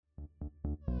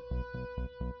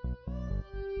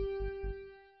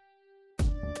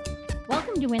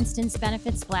Welcome to Winston's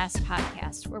Benefits Blast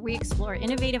podcast, where we explore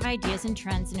innovative ideas and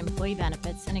trends in employee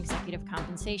benefits and executive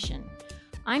compensation.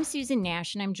 I'm Susan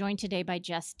Nash, and I'm joined today by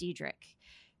Diedrich.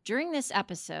 During this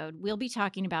episode, we'll be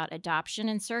talking about adoption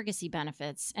and surrogacy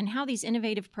benefits and how these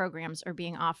innovative programs are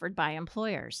being offered by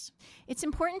employers. It's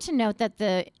important to note that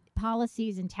the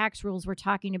policies and tax rules we're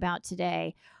talking about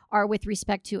today are with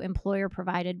respect to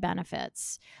employer-provided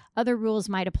benefits. Other rules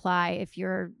might apply if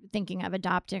you're thinking of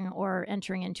adopting or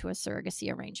entering into a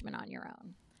surrogacy arrangement on your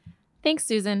own. Thanks,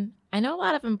 Susan. I know a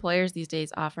lot of employers these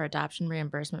days offer adoption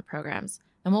reimbursement programs,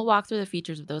 and we'll walk through the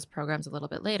features of those programs a little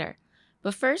bit later.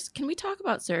 But first, can we talk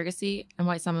about surrogacy and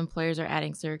why some employers are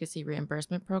adding surrogacy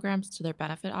reimbursement programs to their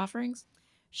benefit offerings?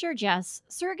 Sure, Jess.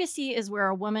 Surrogacy is where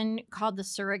a woman called the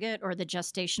surrogate or the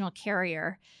gestational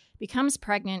carrier becomes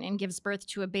pregnant and gives birth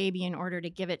to a baby in order to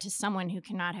give it to someone who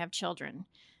cannot have children.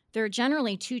 There are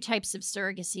generally two types of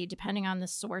surrogacy depending on the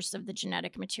source of the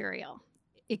genetic material.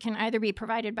 It can either be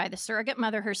provided by the surrogate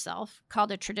mother herself,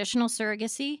 called a traditional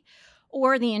surrogacy,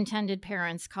 or the intended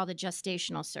parents, called a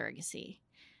gestational surrogacy.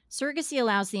 Surrogacy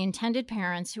allows the intended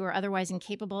parents who are otherwise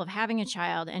incapable of having a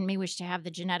child and may wish to have the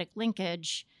genetic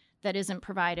linkage that isn't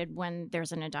provided when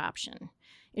there's an adoption.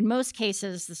 In most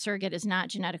cases, the surrogate is not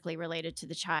genetically related to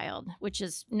the child, which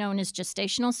is known as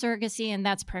gestational surrogacy, and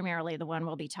that's primarily the one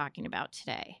we'll be talking about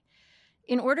today.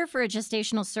 In order for a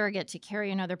gestational surrogate to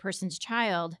carry another person's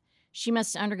child, she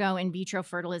must undergo in vitro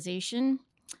fertilization,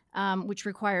 which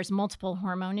requires multiple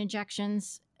hormone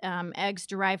injections. Eggs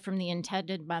derived from the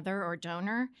intended mother or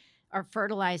donor are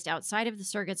fertilized outside of the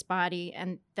surrogate's body,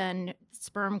 and then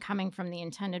sperm coming from the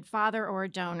intended father or a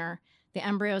donor, the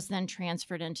embryo is then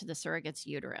transferred into the surrogate's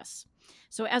uterus.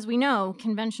 So as we know,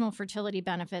 conventional fertility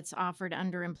benefits offered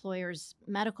under employers'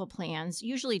 medical plans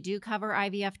usually do cover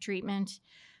IVF treatment,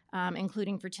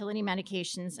 including fertility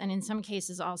medications, and in some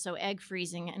cases also egg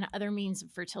freezing and other means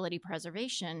of fertility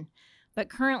preservation. But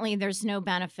currently, there's no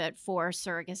benefit for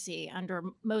surrogacy under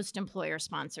most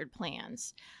employer-sponsored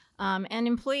plans. And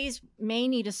employees may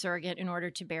need a surrogate in order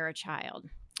to bear a child.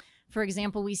 For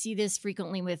example, we see this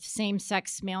frequently with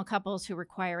same-sex male couples who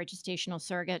require a gestational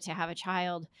surrogate to have a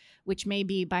child, which may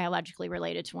be biologically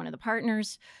related to one of the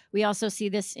partners. We also see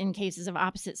this in cases of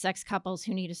opposite-sex couples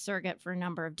who need a surrogate for a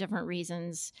number of different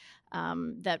reasons,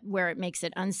 where it makes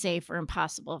it unsafe or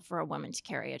impossible for a woman to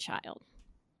carry a child.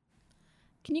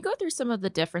 Can you go through some of the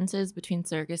differences between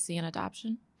surrogacy and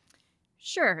adoption?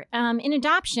 Sure. In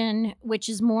adoption, which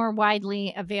is more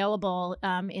widely available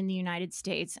in the United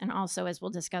States, and also, as we'll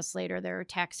discuss later, there are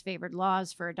tax-favored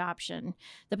laws for adoption.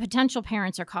 The potential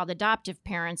parents are called adoptive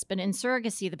parents, but in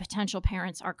surrogacy, the potential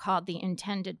parents are called the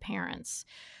intended parents.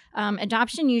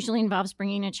 Adoption usually involves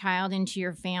bringing a child into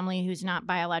your family who's not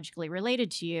biologically related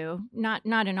to you, not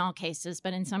in all cases,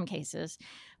 but in some cases.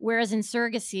 Whereas in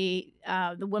surrogacy,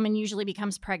 the woman usually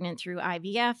becomes pregnant through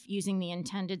IVF using the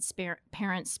intended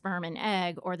parent's sperm and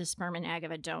egg or the sperm and egg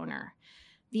of a donor.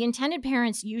 The intended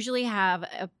parents usually have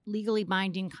a legally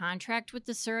binding contract with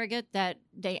the surrogate that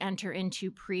they enter into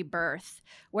pre-birth,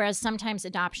 whereas sometimes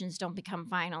adoptions don't become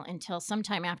final until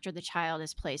sometime after the child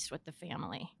is placed with the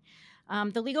family.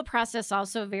 The legal process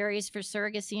also varies for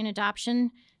surrogacy and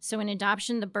adoption. So in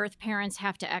adoption, the birth parents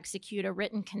have to execute a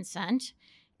written consent,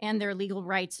 and their legal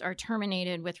rights are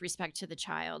terminated with respect to the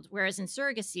child. Whereas in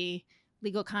surrogacy,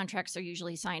 legal contracts are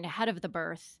usually signed ahead of the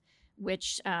birth,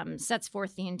 which sets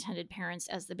forth the intended parents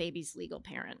as the baby's legal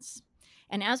parents.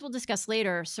 And as we'll discuss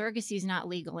later, surrogacy is not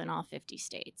legal in all 50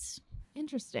 states.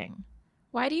 Interesting.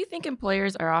 Why do you think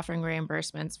employers are offering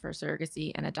reimbursements for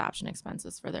surrogacy and adoption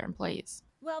expenses for their employees?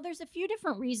 Well, there's a few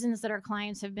different reasons that our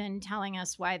clients have been telling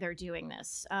us why they're doing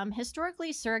this.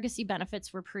 Historically, surrogacy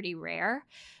benefits were pretty rare,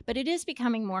 but it is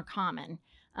becoming more common.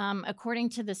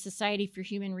 According to the Society for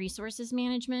Human Resources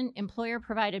Management,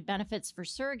 employer-provided benefits for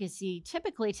surrogacy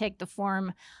typically take the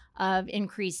form of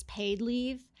increased paid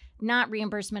leave, not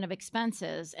reimbursement of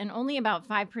expenses, and only about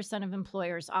 5% of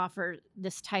employers offer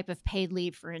this type of paid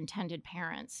leave for intended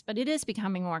parents, but it is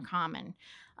becoming more common.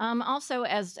 Also,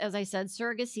 as I said,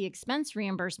 surrogacy expense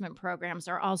reimbursement programs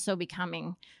are also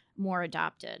becoming more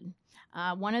adopted.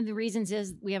 One of the reasons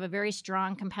is we have a very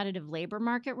strong competitive labor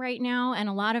market right now, and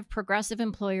a lot of progressive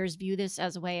employers view this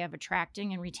as a way of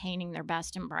attracting and retaining their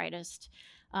best and brightest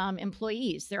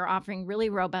employees. They're offering really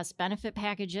robust benefit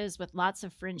packages with lots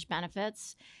of fringe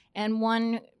benefits, and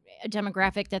one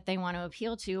demographic that they want to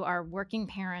appeal to are working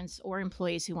parents or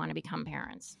employees who want to become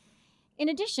parents. In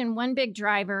addition, one big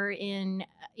driver in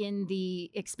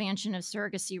the expansion of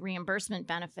surrogacy reimbursement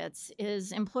benefits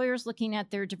is employers looking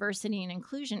at their diversity and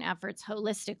inclusion efforts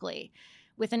holistically,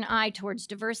 with an eye towards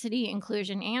diversity,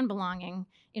 inclusion, and belonging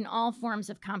in all forms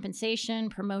of compensation,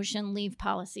 promotion, leave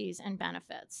policies, and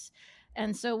benefits.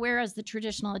 And so, whereas the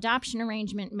traditional adoption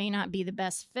arrangement may not be the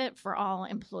best fit for all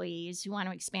employees who want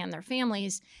to expand their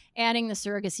families, adding the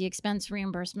surrogacy expense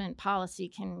reimbursement policy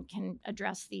can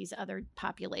address these other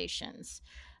populations.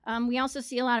 We also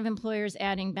see a lot of employers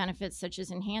adding benefits such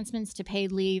as enhancements to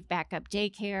paid leave, backup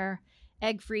daycare,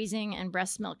 egg freezing, and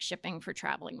breast milk shipping for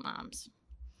traveling moms.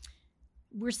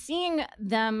 We're seeing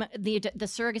the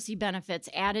surrogacy benefits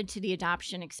added to the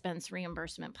adoption expense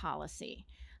reimbursement policy.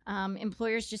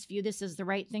 Employers just view this as the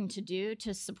right thing to do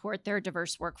to support their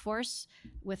diverse workforce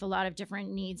with a lot of different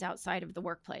needs outside of the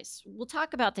workplace. We'll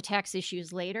talk about the tax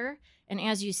issues later, and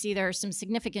as you see, there are some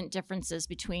significant differences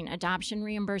between adoption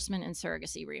reimbursement and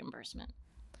surrogacy reimbursement.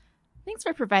 Thanks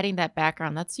for providing that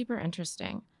background. That's super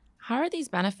interesting. How are these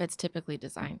benefits typically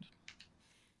designed?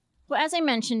 Well, as I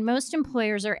mentioned, most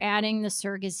employers are adding the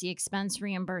surrogacy expense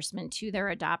reimbursement to their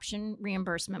adoption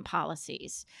reimbursement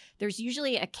policies. There's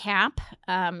usually a cap,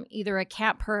 either a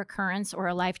cap per occurrence or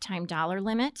a lifetime dollar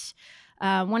limit.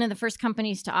 One of the first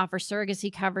companies to offer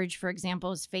surrogacy coverage, for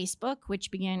example, is Facebook,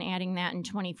 which began adding that in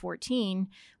 2014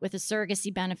 with a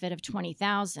surrogacy benefit of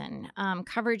 $20,000.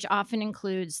 Coverage often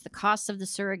includes the costs of the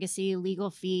surrogacy, legal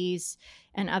fees,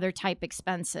 and other type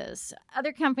expenses.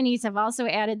 Other companies have also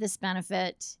added this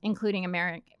benefit, including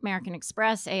American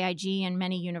Express, AIG, and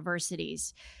many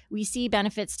universities. We see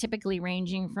benefits typically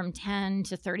ranging from $10,000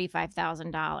 to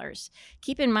 $35,000.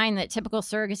 Keep in mind that typical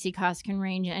surrogacy costs can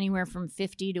range anywhere from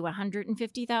 $50,000 to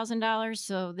 $150,000,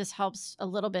 so this helps a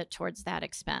little bit towards that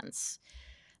expense.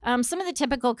 Some of the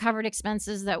typical covered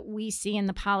expenses that we see in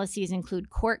the policies include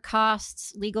court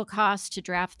costs, legal costs to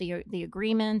draft the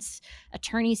agreements,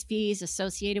 attorney's fees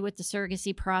associated with the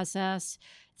surrogacy process.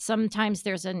 Sometimes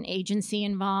there's an agency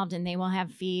involved and they will have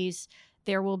fees.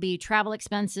 There will be travel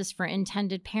expenses for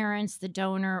intended parents, the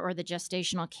donor, or the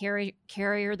gestational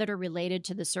carrier that are related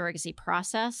to the surrogacy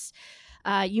process.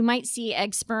 You might see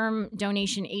egg sperm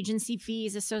donation agency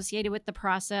fees associated with the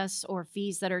process or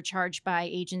fees that are charged by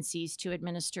agencies to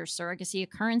administer surrogacy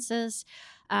occurrences.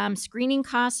 Screening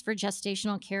costs for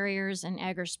gestational carriers and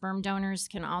egg or sperm donors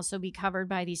can also be covered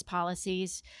by these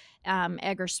policies.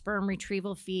 Egg or sperm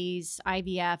retrieval fees,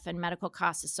 IVF, and medical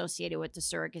costs associated with the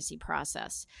surrogacy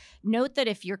process. Note that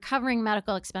if you're covering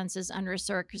medical expenses under a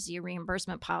surrogacy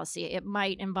reimbursement policy, it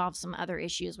might involve some other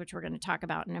issues, which we're going to talk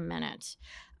about in a minute.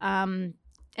 And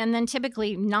then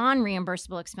typically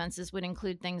non-reimbursable expenses would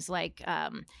include things like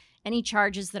any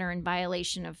charges that are in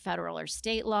violation of federal or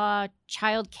state law,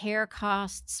 child care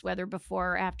costs, whether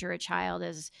before or after a child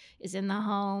is in the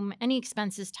home, any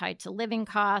expenses tied to living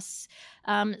costs.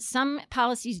 Some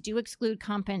policies do exclude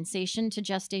compensation to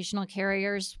gestational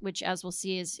carriers, which, as we'll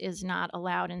see, is not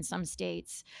allowed in some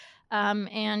states.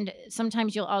 And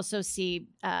sometimes you'll also see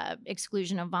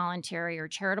exclusion of voluntary or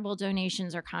charitable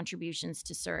donations or contributions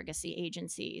to surrogacy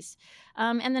agencies.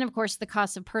 And then, of course, the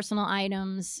cost of personal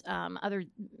items, other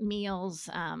meals,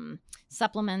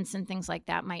 supplements, and things like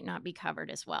that might not be covered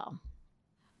as well.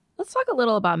 Let's talk a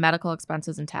little about medical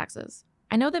expenses and taxes.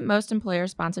 I know that most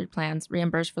employer-sponsored plans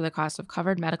reimburse for the cost of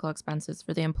covered medical expenses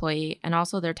for the employee and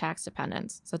also their tax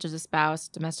dependents, such as a spouse,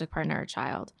 domestic partner, or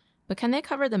child. But can they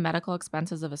cover the medical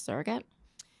expenses of a surrogate?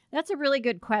 That's a really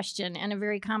good question and a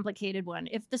very complicated one.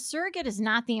 If the surrogate is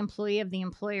not the employee of the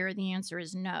employer, the answer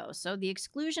is no. So the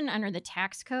exclusion under the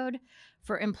tax code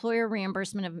for employer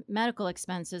reimbursement of medical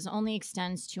expenses only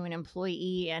extends to an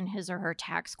employee and his or her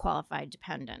tax qualified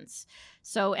dependents.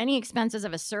 So any expenses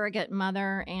of a surrogate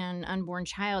mother and unborn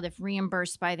child, if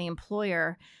reimbursed by the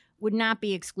employer, would not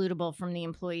be excludable from the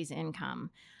employee's income.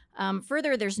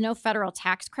 Further, there's no federal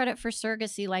tax credit for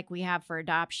surrogacy like we have for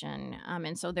adoption.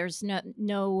 And so there's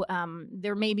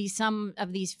there may be some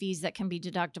of these fees that can be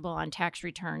deductible on tax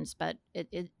returns, but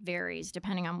it varies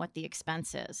depending on what the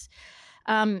expense is.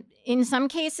 In some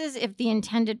cases, if the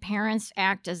intended parents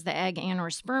act as the egg and or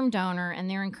sperm donor and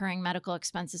they're incurring medical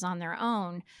expenses on their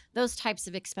own, those types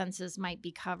of expenses might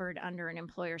be covered under an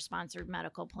employer-sponsored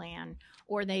medical plan,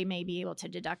 or they may be able to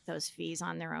deduct those fees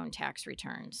on their own tax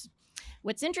returns.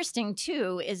 What's interesting,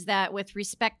 too, is that with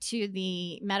respect to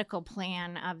the medical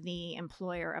plan of the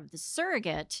employer of the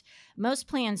surrogate, most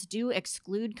plans do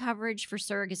exclude coverage for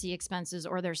surrogacy expenses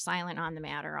or they're silent on the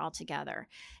matter altogether.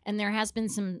 And there has been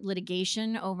some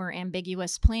litigation over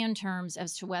ambiguous plan terms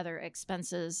as to whether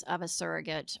expenses of a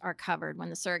surrogate are covered when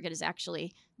the surrogate is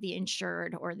actually the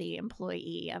insured or the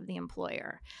employee of the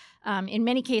employer. In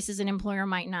many cases, an employer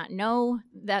might not know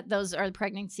that those are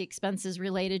pregnancy expenses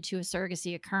related to a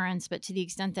surrogacy occurrence, but to the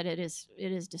extent that it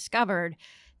is discovered,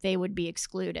 they would be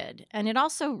excluded. And it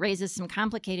also raises some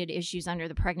complicated issues under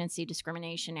the Pregnancy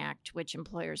Discrimination Act, which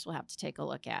employers will have to take a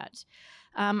look at.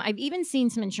 I've even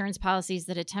seen some insurance policies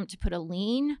that attempt to put a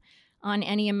lien on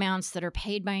any amounts that are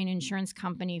paid by an insurance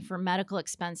company for medical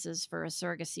expenses for a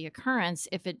surrogacy occurrence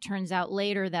if it turns out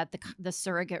later that the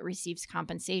surrogate receives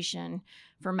compensation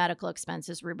for medical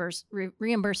expenses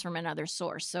reimbursed from another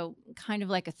source. So kind of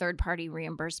like a third-party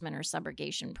reimbursement or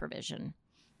subrogation provision.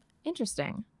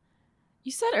 Interesting.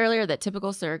 You said earlier that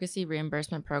typical surrogacy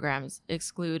reimbursement programs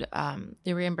exclude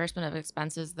the reimbursement of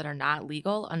expenses that are not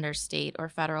legal under state or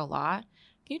federal law.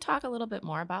 Can you talk a little bit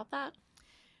more about that?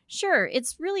 Sure.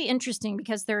 It's really interesting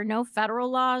because there are no federal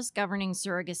laws governing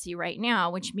surrogacy right now,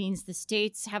 which means the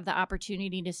states have the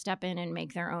opportunity to step in and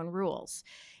make their own rules.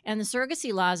 And the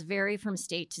surrogacy laws vary from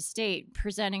state to state,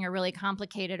 presenting a really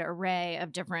complicated array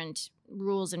of different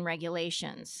rules and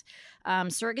regulations.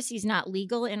 Surrogacy is not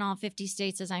legal in all 50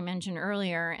 states, as I mentioned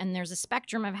earlier, and there's a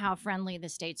spectrum of how friendly the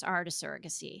states are to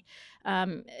surrogacy.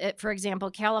 For example,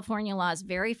 California law is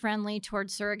very friendly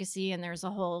towards surrogacy, and there's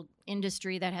a whole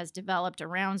industry that has developed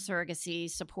around surrogacy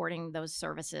supporting those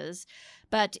services.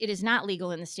 But it is not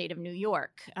legal in the state of New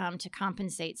York to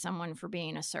compensate someone for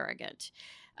being a surrogate.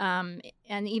 And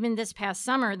even this past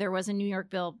summer, there was a New York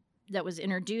bill that was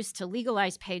introduced to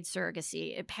legalize paid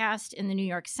surrogacy. It passed in the New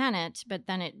York Senate, but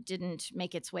then it didn't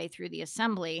make its way through the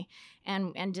Assembly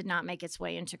and did not make its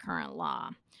way into current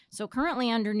law. So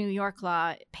currently under New York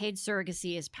law, paid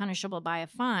surrogacy is punishable by a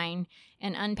fine,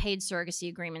 and unpaid surrogacy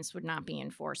agreements would not be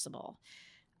enforceable.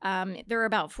 There are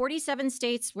about 47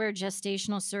 states where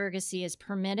gestational surrogacy is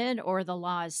permitted or the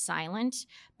law is silent.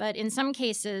 But in some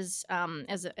cases,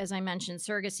 as I mentioned,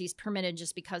 surrogacy is permitted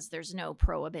just because there's no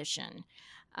prohibition.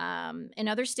 In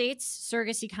other states,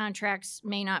 surrogacy contracts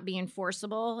may not be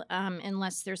enforceable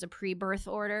unless there's a pre-birth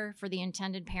order for the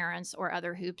intended parents or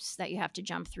other hoops that you have to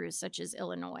jump through, such as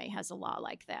Illinois has a law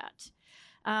like that.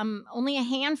 Only a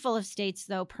handful of states,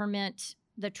 though, permit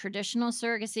the traditional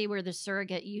surrogacy where the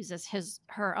surrogate uses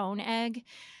her own egg.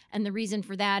 And the reason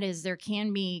for that is there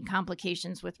can be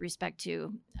complications with respect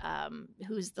to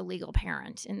who's the legal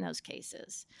parent in those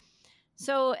cases.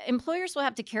 So employers will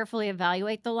have to carefully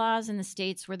evaluate the laws in the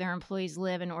states where their employees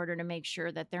live in order to make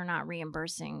sure that they're not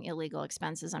reimbursing illegal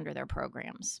expenses under their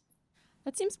programs.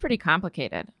 That seems pretty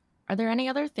complicated. Are there any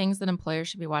other things that employers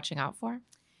should be watching out for?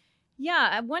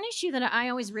 Yeah, one issue that I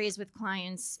always raise with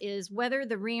clients is whether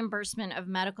the reimbursement of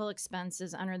medical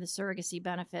expenses under the surrogacy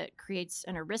benefit creates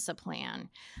an ERISA plan.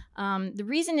 The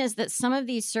reason is that some of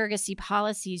these surrogacy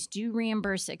policies do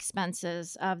reimburse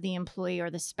expenses of the employee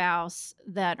or the spouse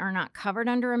that are not covered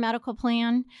under a medical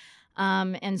plan.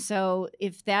 And so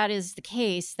if that is the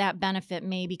case, that benefit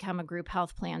may become a group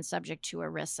health plan subject to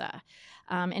ERISA.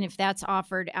 And if that's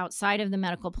offered outside of the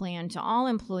medical plan to all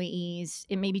employees,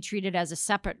 it may be treated as a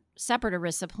separate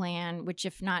ERISA plan, which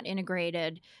if not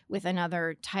integrated with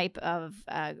another type of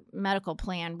medical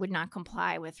plan would not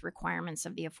comply with requirements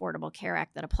of the Affordable Care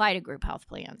Act that apply to group health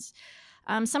plans.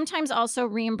 Sometimes also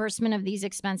reimbursement of these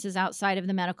expenses outside of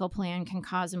the medical plan can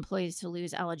cause employees to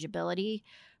lose eligibility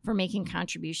for making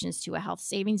contributions to a health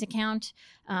savings account.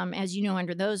 As you know,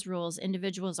 under those rules,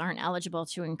 individuals aren't eligible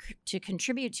to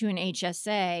contribute to an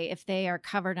HSA if they are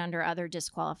covered under other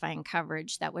disqualifying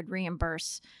coverage that would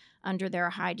reimburse under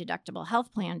their high deductible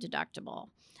health plan deductible.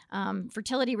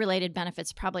 Fertility-related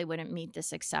benefits probably wouldn't meet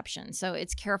this exception. So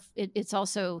it's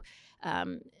also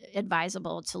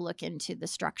advisable to look into the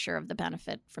structure of the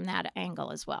benefit from that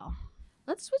angle as well.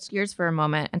 Let's switch gears for a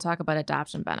moment and talk about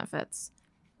adoption benefits.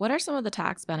 What are some of the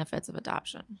tax benefits of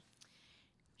adoption?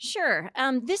 Sure.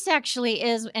 This actually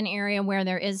is an area where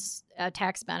there is a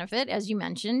tax benefit, as you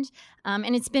mentioned,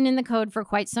 and it's been in the code for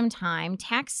quite some time.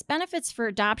 Tax benefits for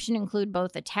adoption include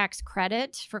both a tax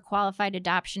credit for qualified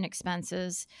adoption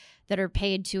expenses that are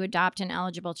paid to adopt an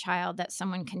eligible child that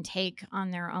someone can take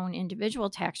on their own individual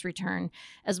tax return,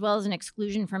 as well as an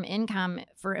exclusion from income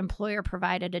for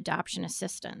employer-provided adoption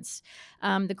assistance.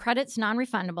 The credit's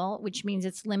non-refundable, which means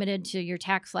it's limited to your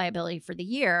tax liability for the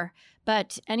year,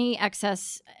 but any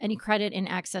credit in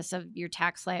excess of your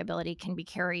tax liability can be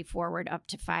carried forward up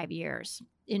to 5 years.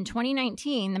 In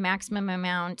 2019, the maximum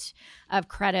amount of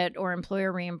credit or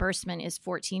employer reimbursement is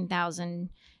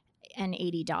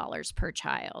 $14,080 per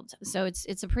child. So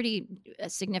it's a pretty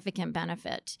significant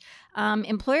benefit.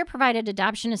 Employer-provided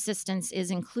adoption assistance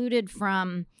is included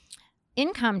from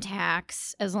income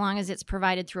tax, as long as it's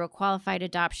provided through a qualified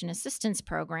adoption assistance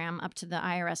program up to the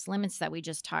IRS limits that we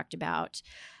just talked about.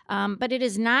 But it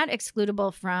is not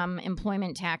excludable from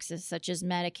employment taxes such as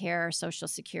Medicare, Social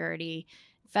Security,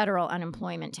 federal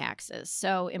unemployment taxes.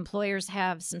 So employers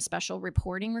have some special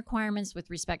reporting requirements with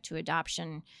respect to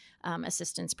adoption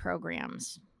assistance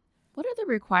programs. What are the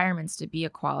requirements to be a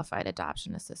qualified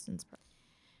adoption assistance program?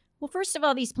 Well, first of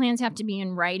all, these plans have to be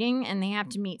in writing and they have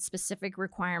to meet specific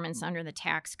requirements under the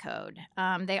tax code.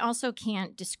 They also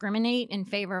can't discriminate in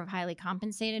favor of highly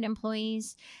compensated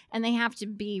employees, and they have to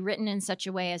be written in such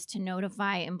a way as to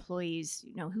notify employees,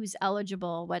 who's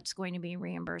eligible, what's going to be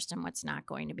reimbursed, and what's not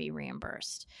going to be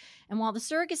reimbursed. And while the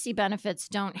surrogacy benefits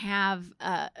don't have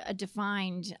a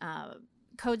defined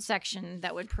code section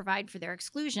that would provide for their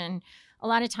exclusion, a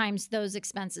lot of times those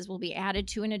expenses will be added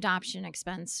to an adoption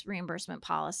expense reimbursement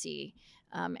policy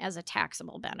as a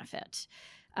taxable benefit.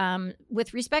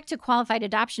 With respect to qualified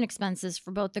adoption expenses for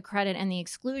both the credit and the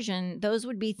exclusion, those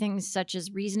would be things such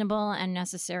as reasonable and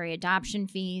necessary adoption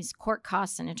fees, court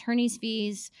costs and attorney's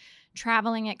fees,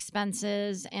 traveling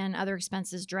expenses, and other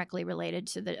expenses directly related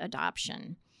to the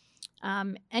adoption.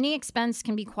 Any expense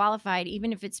can be qualified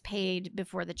even if it's paid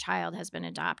before the child has been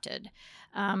adopted.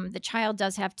 The child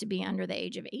does have to be under the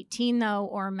age of 18, though,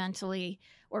 or mentally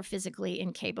or physically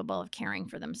incapable of caring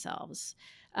for themselves.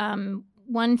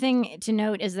 One thing to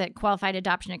note is that qualified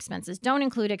adoption expenses don't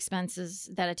include expenses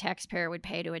that a taxpayer would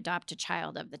pay to adopt a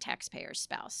child of the taxpayer's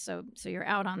spouse. So you're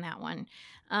out on that one.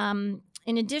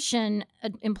 In addition,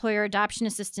 employer adoption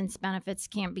assistance benefits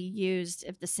can't be used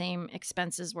if the same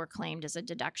expenses were claimed as a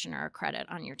deduction or a credit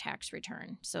on your tax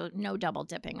return. So no double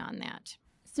dipping on that.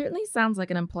 Certainly sounds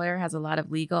like an employer has a lot of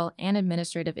legal and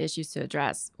administrative issues to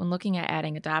address when looking at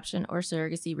adding adoption or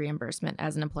surrogacy reimbursement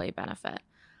as an employee benefit.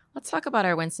 Let's talk about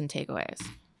our Winston takeaways.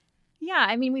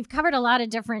 Yeah, we've covered a lot of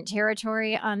different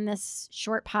territory on this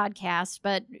short podcast,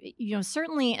 but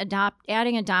certainly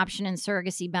adding adoption and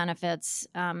surrogacy benefits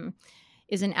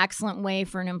is an excellent way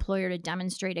for an employer to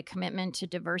demonstrate a commitment to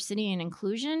diversity and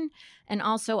inclusion, and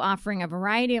also offering a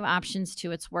variety of options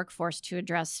to its workforce to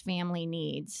address family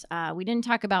needs. We didn't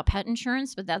talk about pet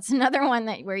insurance, but that's another one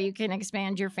where you can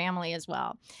expand your family as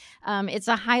well. It's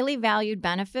a highly valued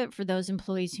benefit for those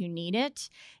employees who need it.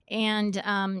 And,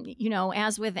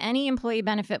 as with any employee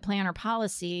benefit plan or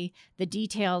policy, the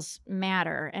details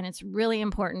matter. And it's really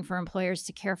important for employers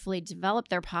to carefully develop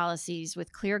their policies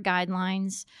with clear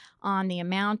guidelines on the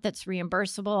amount that's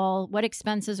reimbursable, what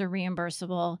expenses are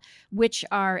reimbursable, which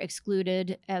are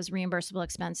excluded as reimbursable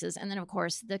expenses, and then, of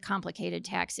course, the complicated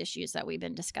tax issues that we've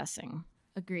been discussing.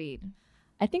 Agreed.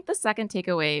 I think the second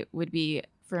takeaway would be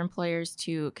for employers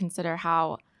to consider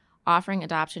how offering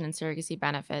adoption and surrogacy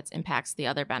benefits impacts the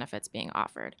other benefits being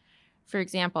offered. For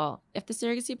example, if the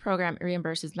surrogacy program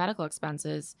reimburses medical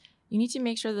expenses, you need to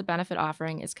make sure the benefit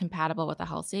offering is compatible with a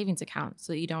health savings account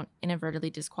so that you don't inadvertently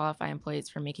disqualify employees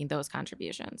from making those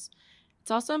contributions.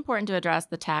 It's also important to address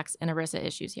the tax and ERISA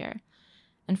issues here.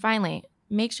 And finally,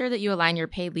 make sure that you align your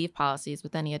paid leave policies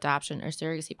with any adoption or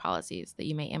surrogacy policies that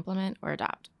you may implement or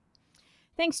adopt.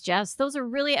 Thanks, Jess. Those are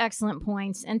really excellent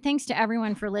points. And thanks to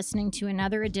everyone for listening to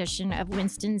another edition of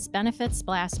Winston's Benefits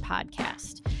Blast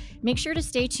podcast. Make sure to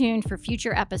stay tuned for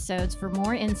future episodes for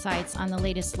more insights on the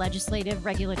latest legislative,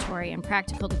 regulatory, and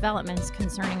practical developments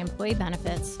concerning employee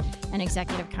benefits and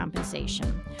executive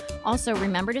compensation. Also,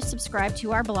 remember to subscribe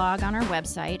to our blog on our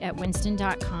website at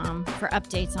winston.com for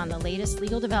updates on the latest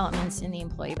legal developments in the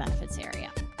employee benefits area.